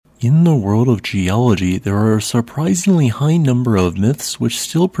In the world of geology, there are a surprisingly high number of myths which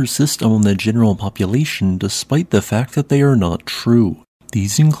still persist among the general population despite the fact that they are not true.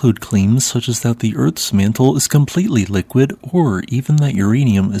 These include claims such as that the Earth's mantle is completely liquid, or even that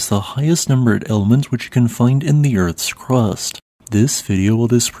uranium is the highest numbered element which you can find in the Earth's crust. This video will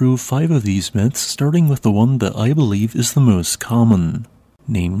disprove 5 of these myths, starting with the one that I believe is the most common.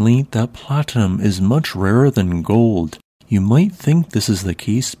 Namely, that platinum is much rarer than gold. You might think this is the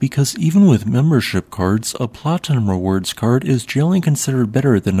case because even with membership cards, a platinum rewards card is generally considered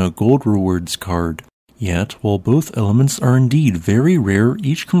better than a gold rewards card. Yet, while both elements are indeed very rare,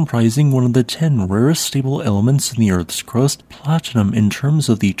 each comprising one of the 10 rarest stable elements in the Earth's crust, platinum in terms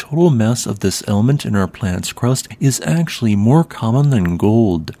of the total mass of this element in our planet's crust is actually more common than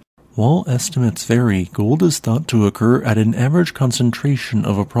gold. While estimates vary, gold is thought to occur at an average concentration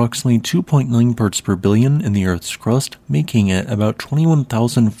of approximately 2.9 parts per billion in the Earth's crust, making it about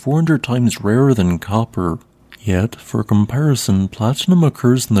 21,400 times rarer than copper. Yet, for comparison, platinum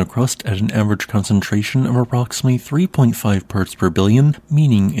occurs in the crust at an average concentration of approximately 3.5 parts per billion,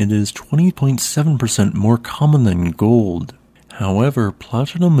 meaning it is 20.7% more common than gold. However,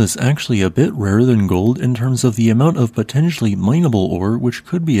 platinum is actually a bit rarer than gold in terms of the amount of potentially mineable ore which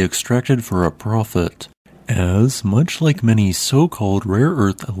could be extracted for a profit. As, much like many so-called rare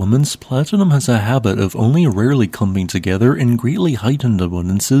earth elements, platinum has a habit of only rarely clumping together in greatly heightened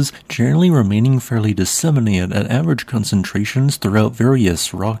abundances, generally remaining fairly disseminated at average concentrations throughout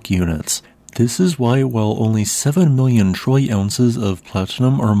various rock units. This is why while only 7 million troy ounces of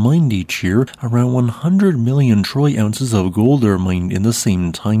platinum are mined each year, around 100 million troy ounces of gold are mined in the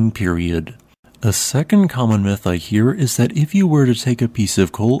same time period. A second common myth I hear is that if you were to take a piece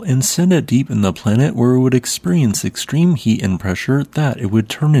of coal and send it deep in the planet where it would experience extreme heat and pressure, that it would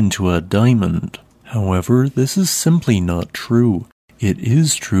turn into a diamond. However, this is simply not true. It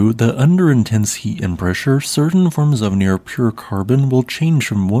is true that under intense heat and pressure, certain forms of near-pure carbon will change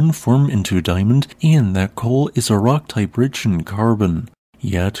from one form into diamond, and that coal is a rock type rich in carbon.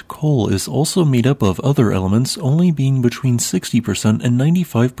 Yet, coal is also made up of other elements, only being between 60% and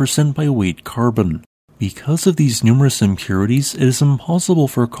 95% by weight carbon. Because of these numerous impurities, it is impossible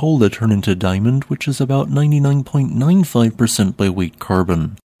for coal to turn into diamond, which is about 99.95% by weight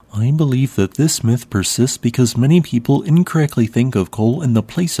carbon. I believe that this myth persists because many people incorrectly think of coal in the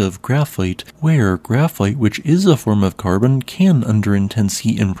place of graphite, where graphite, which is a form of carbon, can under intense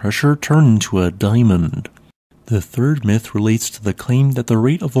heat and pressure turn into a diamond. The third myth relates to the claim that the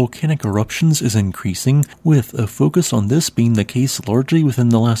rate of volcanic eruptions is increasing, with a focus on this being the case largely within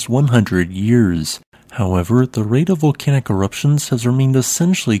the last 100 years. However, the rate of volcanic eruptions has remained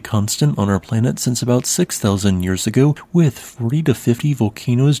essentially constant on our planet since about 6,000 years ago, with 40 to 50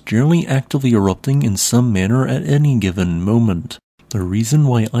 volcanoes generally actively erupting in some manner at any given moment. The reason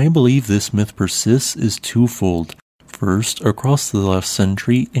why I believe this myth persists is twofold. First, across the last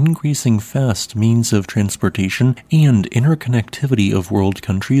century, increasing fast means of transportation and interconnectivity of world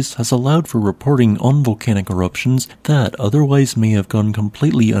countries has allowed for reporting on volcanic eruptions that otherwise may have gone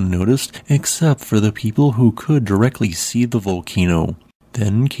completely unnoticed except for the people who could directly see the volcano.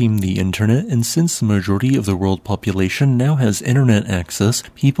 Then came the internet, and since the majority of the world population now has internet access,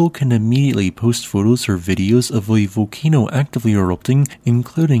 people can immediately post photos or videos of a volcano actively erupting,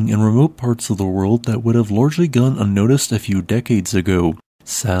 including in remote parts of the world that would have largely gone unnoticed a few decades ago.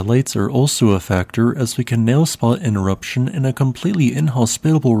 Satellites are also a factor, as we can now spot an eruption in a completely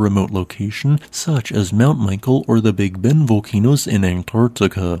inhospitable remote location, such as Mount Michael or the Big Ben volcanoes in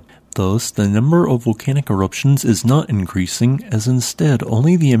Antarctica. Thus, the number of volcanic eruptions is not increasing, as instead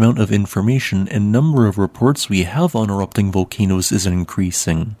only the amount of information and number of reports we have on erupting volcanoes is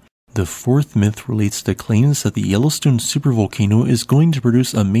increasing. The fourth myth relates to claims that the Yellowstone supervolcano is going to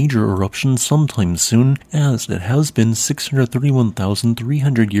produce a major eruption sometime soon, as it has been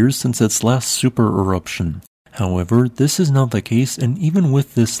 631,300 years since its last super eruption. However, this is not the case, and even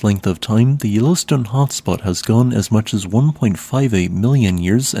with this length of time, the Yellowstone hotspot has gone as much as 1.58 million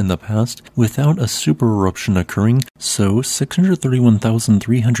years in the past without a super eruption occurring, so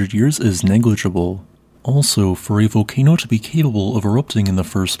 631,300 years is negligible. Also, for a volcano to be capable of erupting in the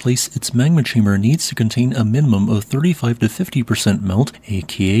first place, its magma chamber needs to contain a minimum of 35 to 50% melt,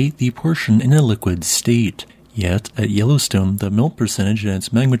 aka the portion in a liquid state. Yet, at Yellowstone, the melt percentage in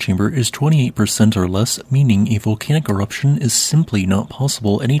its magma chamber is 28% or less, meaning a volcanic eruption is simply not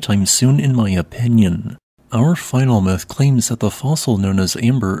possible anytime soon in my opinion. Our final myth claims that the fossil known as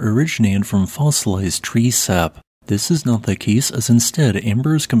amber originated from fossilized tree sap. This is not the case, as instead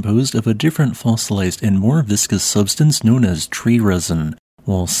amber is composed of a different fossilized and more viscous substance known as tree resin.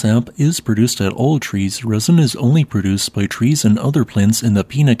 While sap is produced at all trees, resin is only produced by trees and other plants in the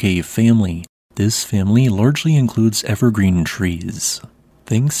Pinaceae family. This family largely includes evergreen trees.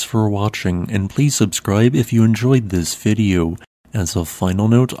 Thanks for watching, and please subscribe if you enjoyed this video. As a final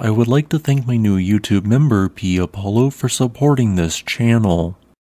note, I would like to thank my new YouTube member, P. Apollo, for supporting this channel.